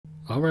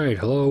Alright,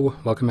 hello,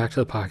 welcome back to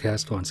the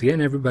podcast once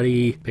again,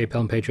 everybody.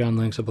 PayPal and Patreon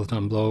links are both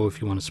down below if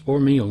you want to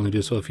support me. Only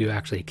do so if you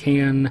actually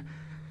can.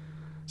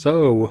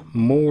 So,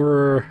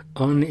 more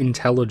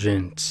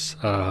unintelligent,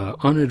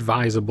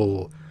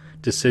 unadvisable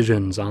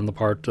decisions on the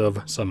part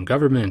of some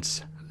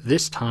governments.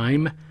 This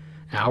time,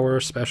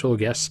 our special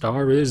guest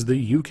star is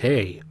the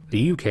UK.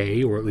 The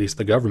UK, or at least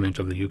the government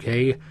of the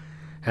UK,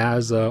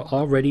 has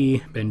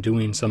already been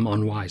doing some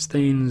unwise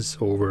things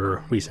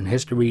over recent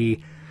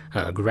history,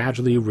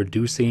 gradually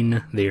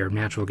reducing their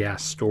natural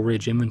gas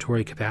storage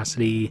inventory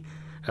capacity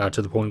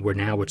to the point where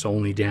now it's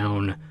only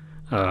down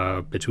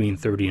between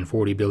 30 and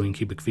 40 billion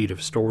cubic feet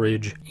of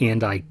storage.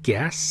 And I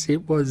guess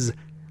it was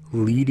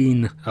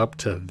leading up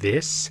to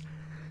this,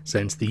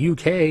 since the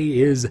UK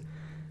is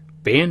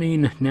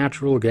banning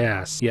natural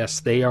gas.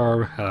 Yes, they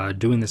are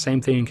doing the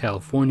same thing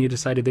California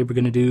decided they were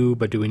going to do,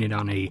 but doing it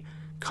on a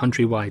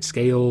countrywide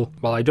scale.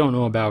 While I don't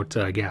know about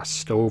gas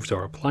stoves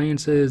or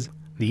appliances,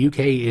 the UK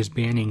is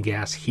banning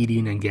gas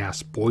heating and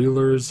gas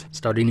boilers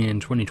starting in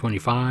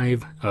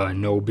 2025.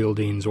 No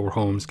buildings or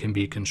homes can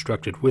be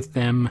constructed with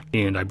them,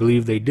 and I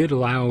believe they did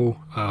allow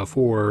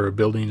for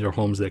buildings or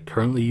homes that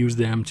currently use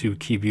them to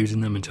keep using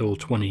them until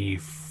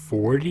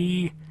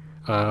 2040,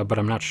 but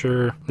I'm not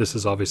sure. This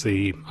is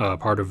obviously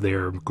part of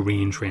their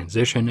green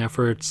transition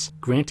efforts.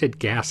 Granted,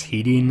 gas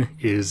heating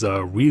is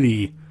a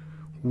really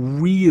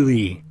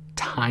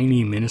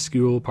tiny,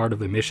 minuscule part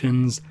of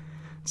emissions.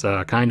 It's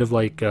kind of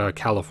like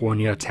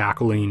California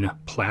tackling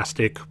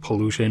plastic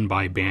pollution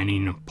by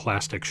banning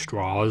plastic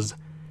straws,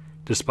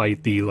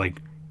 despite the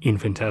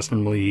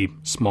infinitesimally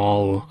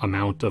small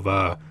amount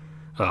of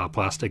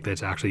plastic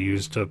that's actually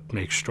used to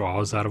make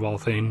straws out of all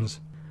things.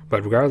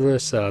 But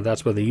regardless,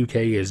 that's what the UK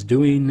is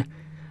doing,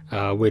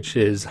 which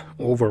is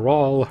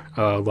overall,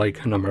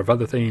 like a number of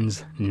other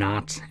things,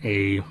 not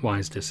a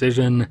wise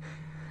decision,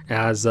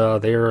 as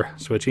they're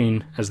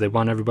switching, as they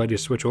want everybody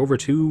to switch over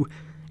to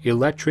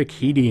electric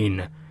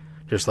heating,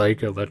 just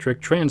like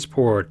electric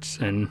transport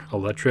and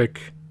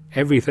electric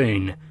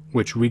everything,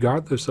 which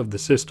regardless of the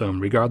system,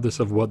 regardless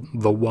of what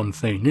the one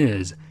thing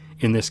is,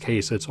 in this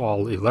case it's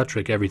all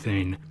electric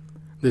everything.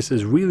 This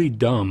is really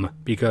dumb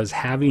because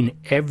having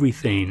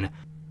everything,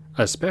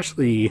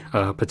 especially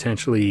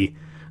potentially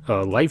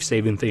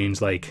life-saving things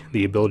like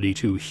the ability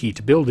to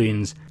heat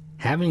buildings,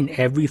 having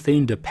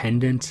everything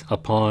dependent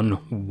upon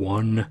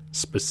one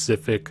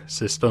specific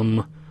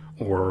system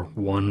or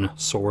one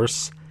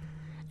source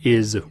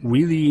is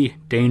really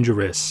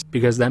dangerous,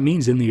 because that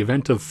means in the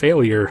event of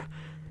failure,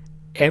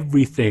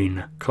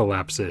 everything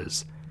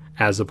collapses,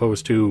 as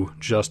opposed to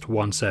just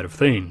one set of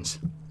things.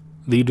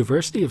 The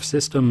diversity of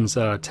systems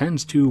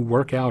tends to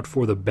work out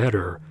for the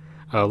better.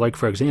 Like,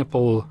 for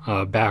example,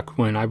 back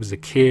when I was a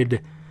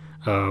kid,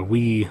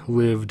 we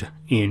lived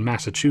in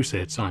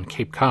Massachusetts on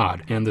Cape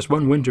Cod, and this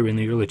one winter in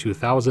the early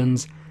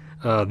 2000s,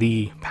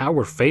 the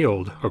power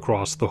failed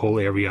across the whole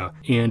area,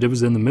 and it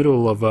was in the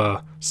middle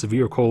of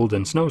severe cold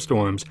and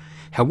snowstorms.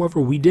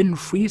 However, we didn't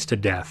freeze to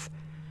death,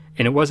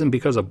 and it wasn't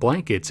because of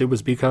blankets, it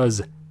was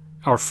because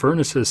our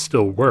furnaces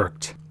still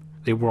worked.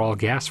 They were all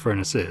gas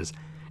furnaces,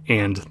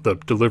 and the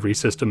delivery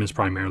system is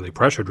primarily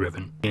pressure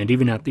driven. And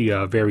even at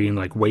the varying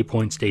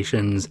waypoint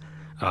stations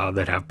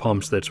that have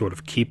pumps that sort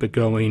of keep it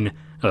going,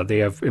 they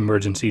have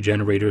emergency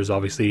generators,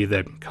 obviously,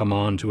 that come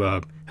on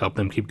to help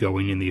them keep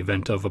going in the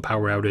event of a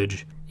power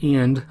outage.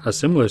 And a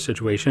similar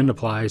situation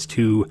applies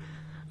to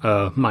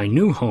my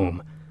new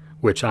home,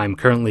 which I'm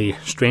currently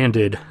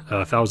stranded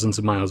thousands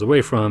of miles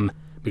away from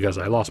because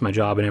I lost my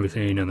job and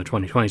everything in the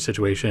 2020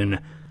 situation.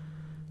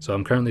 So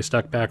I'm currently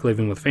stuck back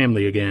living with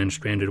family again,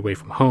 stranded away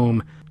from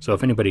home. So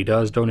if anybody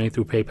does donate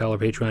through PayPal or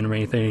Patreon or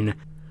anything,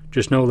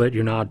 just know that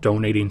you're not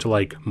donating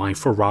to my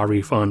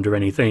Ferrari fund or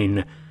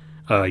anything.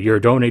 You're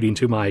donating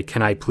to my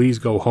 "Can I please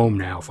go home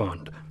now"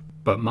 fund.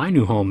 But my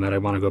new home that I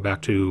want to go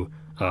back to,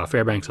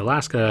 Fairbanks,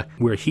 Alaska,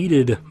 we're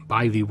heated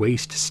by the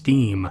waste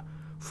steam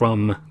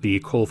from the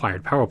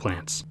coal-fired power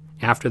plants.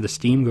 After the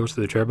steam goes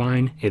through the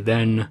turbine, it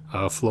then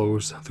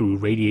flows through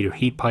radiator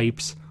heat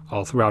pipes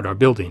all throughout our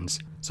buildings.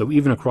 So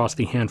even across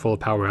the handful of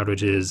power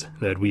outages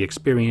that we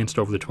experienced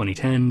over the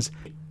 2010s,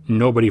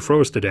 nobody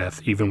froze to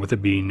death, even with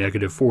it being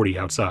 -40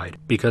 outside.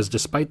 Because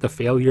despite the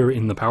failure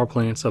in the power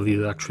plants of the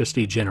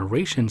electricity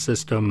generation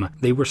system,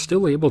 they were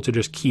still able to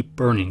just keep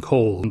burning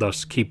coal, and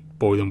thus keep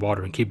boiling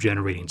water and keep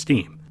generating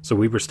steam. So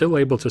we were still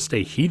able to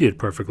stay heated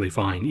perfectly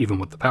fine, even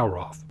with the power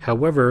off.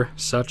 However,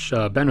 such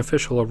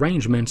beneficial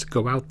arrangements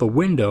go out the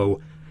window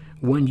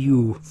when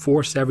you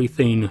force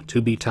everything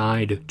to be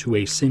tied to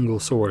a single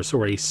source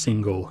or a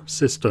single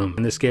system.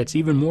 And this gets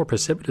even more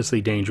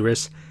precipitously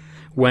dangerous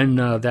when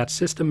that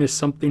system is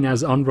something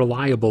as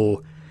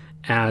unreliable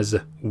as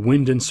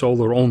wind and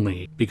solar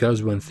only.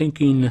 Because when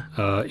thinking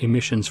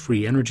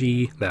emissions-free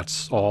energy,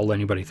 that's all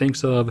anybody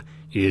thinks of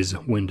is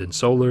wind and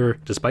solar,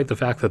 despite the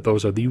fact that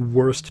those are the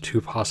worst two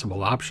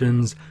possible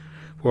options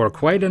for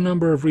quite a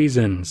number of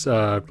reasons,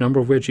 a number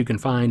of which you can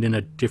find in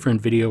a different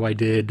video I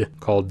did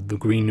called The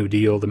Green New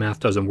Deal, The Math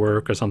Doesn't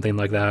Work, or something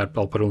like that.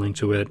 I'll put a link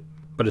to it.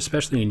 But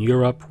especially in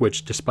Europe,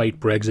 which despite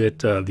Brexit,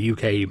 the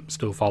UK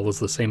still follows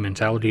the same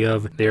mentality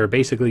of they're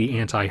basically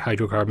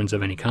anti-hydrocarbons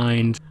of any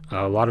kind.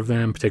 A lot of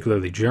them,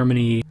 particularly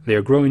Germany,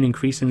 they're growing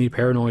increasingly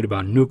paranoid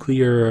about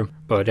nuclear,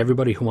 but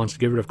everybody who wants to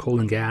get rid of coal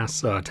and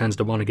gas tends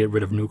to want to get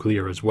rid of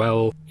nuclear as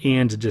well.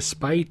 And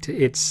despite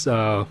its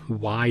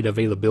wide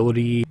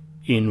availability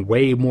in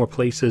way more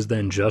places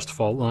than just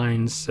fault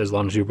lines, as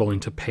long as you're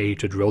willing to pay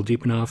to drill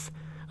deep enough,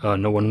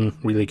 no one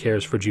really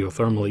cares for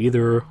geothermal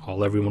either.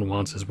 All everyone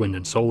wants is wind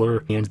and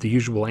solar. And the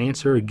usual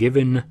answer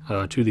given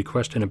to the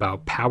question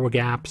about power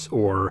gaps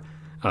or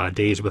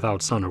days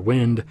without sun or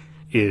wind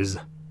is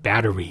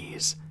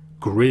batteries.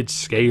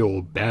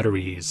 Grid-scale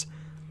batteries,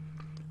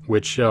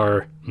 which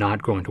are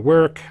not going to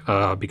work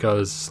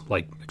because,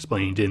 like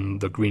explained in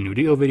the Green New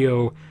Deal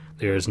video,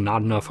 there's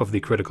not enough of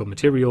the critical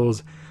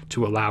materials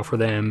to allow for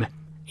them,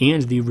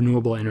 and the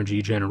renewable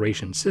energy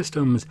generation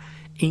systems,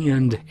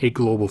 and a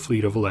global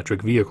fleet of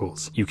electric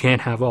vehicles. You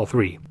can't have all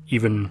three,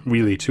 even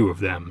really two of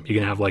them. You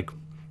can have like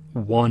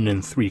 1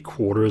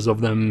 3/4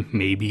 of them,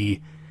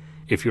 maybe,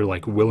 if you're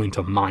like willing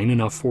to mine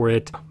enough for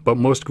it. But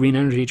most green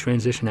energy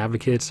transition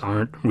advocates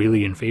aren't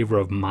really in favor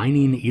of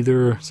mining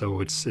either, so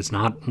it's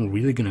not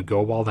really gonna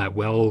go all that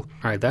well.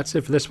 Alright, that's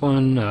it for this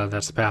one.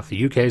 That's the path the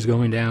UK is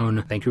going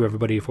down. Thank you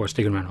everybody for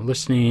sticking around and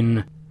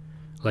listening.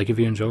 Like if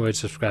you enjoyed,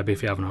 subscribe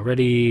if you haven't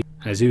already.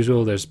 As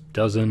usual, there's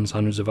dozens,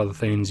 hundreds of other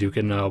things you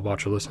can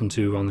watch or listen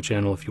to on the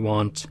channel if you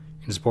want.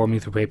 You can support me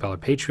through PayPal or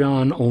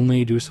Patreon.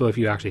 Only do so if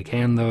you actually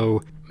can,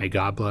 though. May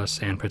God bless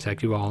and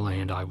protect you all,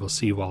 and I will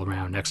see you all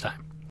around next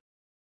time.